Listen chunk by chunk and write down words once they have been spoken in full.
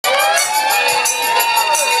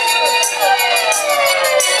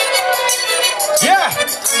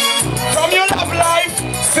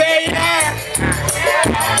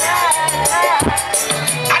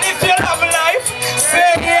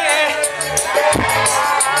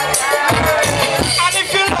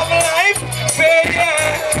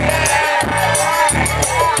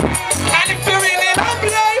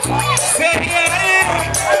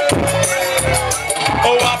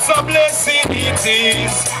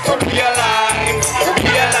is to be alive, be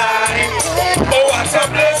alive. Oh, what a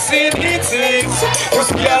blessing it is to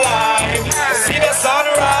be alive, see the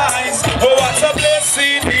sunrise. Oh, what a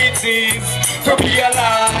blessing it is to be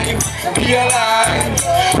alive, be alive.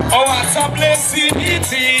 Oh, what a blessing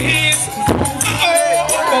it is.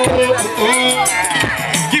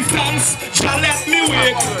 Give thanks, shall let me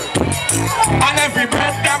wake. And every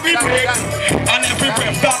breath that we break, and every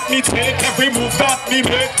breath that me take, every move that me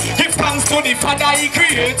make, give thanks to the Father He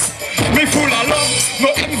creates. Me full of love,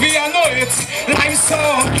 no envy and no hate. Life so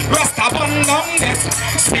rest abundant.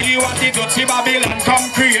 See what the dirty Babylon come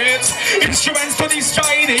create. Instruments to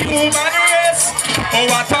destroy the human race. Oh,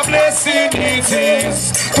 what a blessing it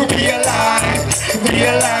is to be alive, be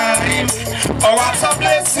alive. Oh, what a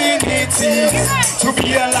blessing it is to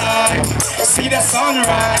be alive, see the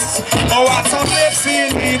sunrise. Oh, what a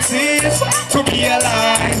blessing it is to be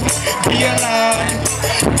alive, be alive.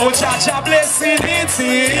 Oh, Jaja blessing it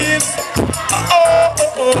is. Oh,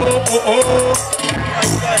 oh, oh, oh, oh.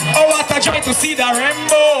 Oh, what a joy to see the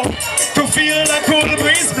rainbow, to feel the cool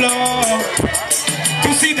breeze blow,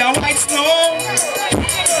 to see the white snow,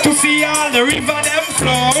 to see all the river them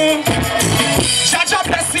flow. Jaja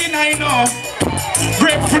blessing I know.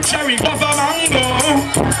 Grapefruit, cherry, guava, mango.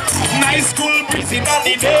 Nice cool breeze in the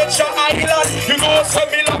nature island. You know so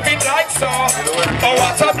me love it like so. Oh,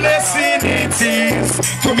 what a blessing it is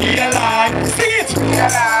to be alive. See it?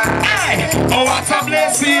 Aye. Oh, what a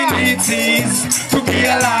blessing it is to be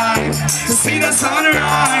alive, to see the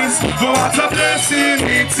sunrise. Oh, what a blessing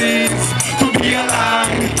it is to be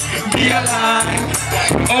alive, be alive.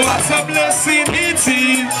 Oh, what a blessing it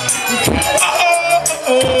is. Oh, oh,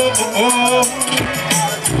 oh, oh, oh.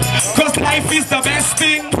 Cause life is the best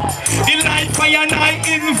thing. In life I and I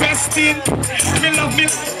invest in. Me love me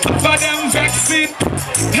for them vexing.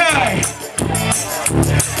 Hey.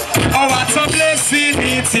 Oh, what a blessing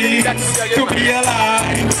it is to be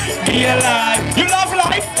alive, be alive. You love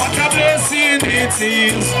life? What a blessing it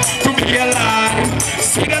is to be alive,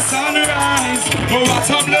 see the sunrise. Oh, what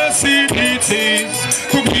a blessing it is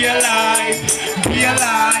to be alive, be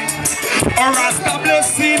alive. Oh, Rasta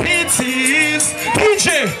blessing it is.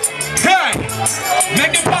 DJ, hey,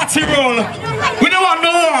 make the party roll. We don't want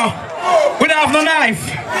no war. We don't have no knife.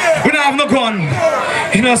 We don't have no gun.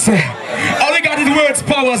 You know, say, all we got is words,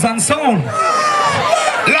 powers, and sound.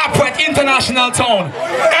 Lapwet International Town.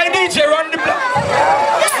 Hey, DJ, run the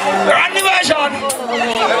run the version.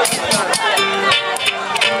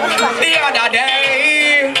 The other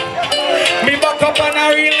day, me buck up on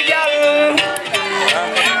a real girl.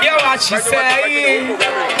 You what she say?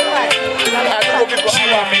 She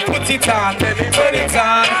want me put it on, turn it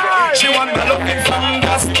on. She want me looking from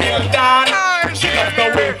dusk till dawn. She love the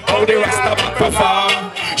way how the rest of me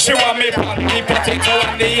perform. She want me put the potato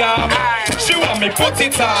on the arm. She want me put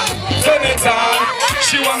it on, turn it on.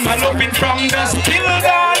 She want me looking from dusk till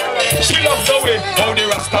dawn. She love the way how the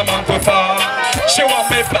rest of me perform. She want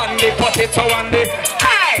me plant the potato on the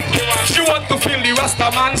she want to feel the Rasta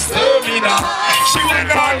man stamina. She want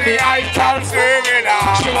to call me Ital stamina.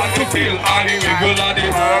 She want to feel all the regular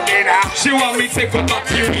stamina. She want me take up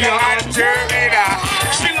bacteria and germina.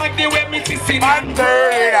 She like the way me kissing and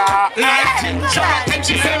turning like ginger and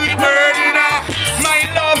she say me burning her. My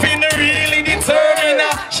loving really determined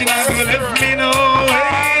her. She not gonna let me know.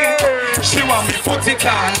 She want me put it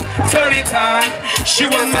on, turn it on. She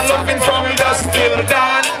want my loving from dusk till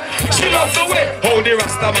dawn. She love the way how the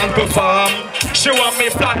Rasta man perform. She want me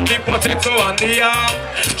plant the potato on the arm.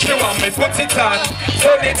 She want me put it on,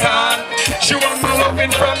 turn it on. She want my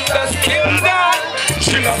loving from dusk till dawn.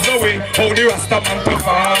 She love the way how the Rasta man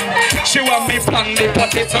perform. She want me plant the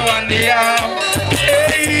potato on the arm.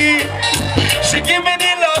 Hey. She give me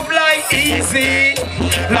the love like easy,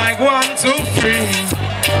 like 1, 2, 3.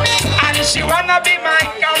 And she wanna be my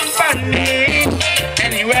company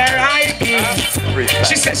anywhere I be.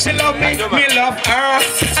 She says she love me, me love her.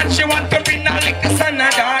 And she want to bring her like the son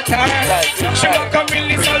and daughter. She want to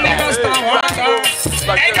release all the rest of water.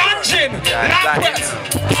 Hey, Ganjin, Lapwet,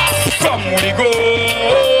 come we go.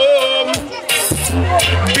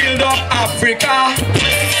 Build up Africa,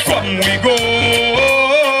 come we go.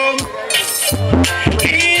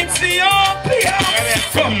 Ethiopia,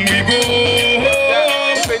 come we go.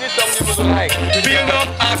 Build up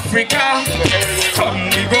Africa, come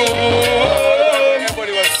we go.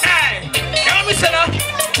 Hey, hear me say that?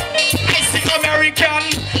 I see American,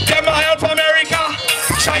 them a help America.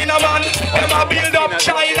 China man, them a build up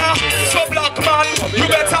China. So black man, you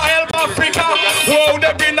better help Africa. Whoa,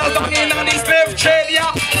 they bring us down in on the slave trade,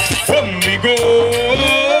 yeah. Come we go.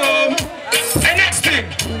 And next thing,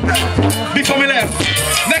 before we left,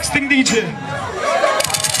 next thing DJ.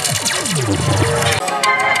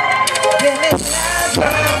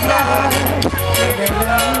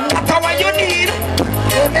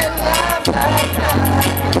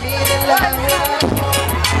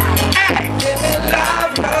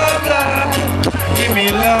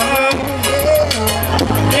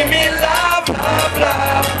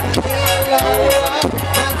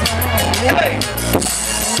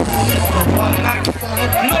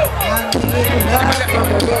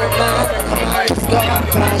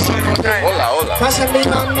 Hola. Passion me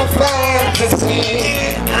on the fantasy.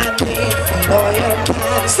 I need loyalty.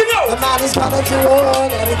 The man is gonna do all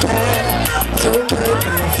that he can to make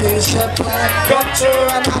my future plan come true,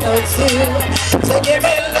 and I know it's you. So give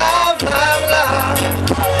me love, love, love.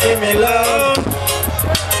 Give me love.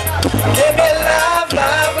 Give me love,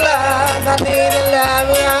 love, love. I need a love,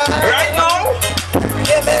 love. Right now?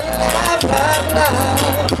 Give me love, love,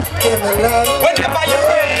 love. Give me love. Whenever you're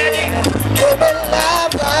ready. Give me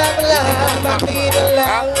love, love, love. I need a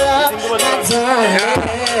love, love. That's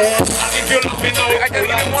all. If you're loving now,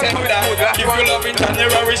 if you're loving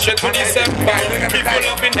January straight to December, if you're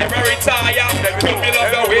loving never retire, if you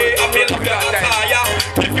love your way, I feel love your attire.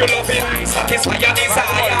 If you're loving, satisfy your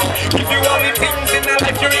desire. If you want the things in the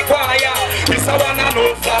life you require, this I wanna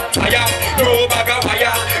know flat tire, no bag of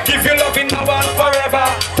wire. If you're loving now and forever,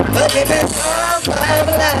 give me love, love,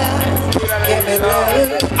 love. Give me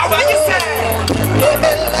love. I want you say, give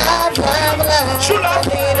me love, love, love. true love.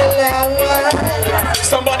 I need a love, love.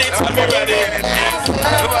 Somebody tell me ready.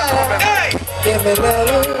 Hey, Give me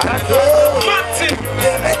love. Matty.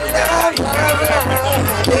 Give me love, love,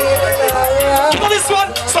 love. Give me love. You know this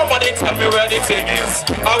one? Somebody tell me where the thing is.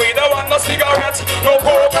 Are we don't want no cigarette, no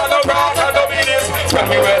coke, and no crack, and no minis? Tell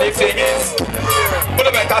me where the thing is. But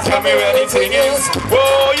the better tell me where the thing is.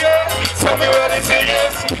 Oh yeah, tell me where the thing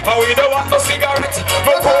is. Are we don't want no cigarette,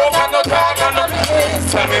 no coke, and no crack, and no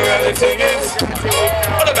minis? Tell me where the thing is.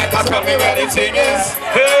 But the better tell me where the thing is.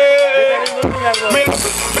 Hey, me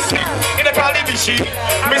in the Cali Bishi,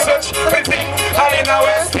 me search for thing, all in our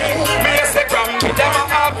West. Me Instagram, me them a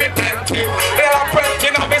have it plenty. They are plenty,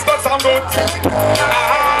 now me start some good.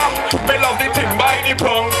 Me love the thing by the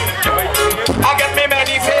pound. I get me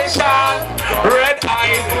meditation, red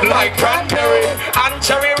eye like cranberry and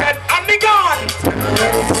cherry red and me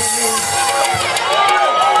gone.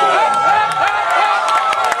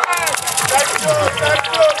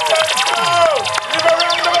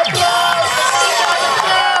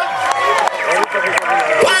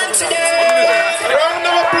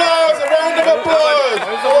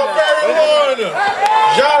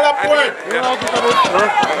 Fya Bryte.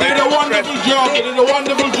 They did a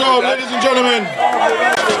wonderful job, ladies and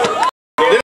gentlemen.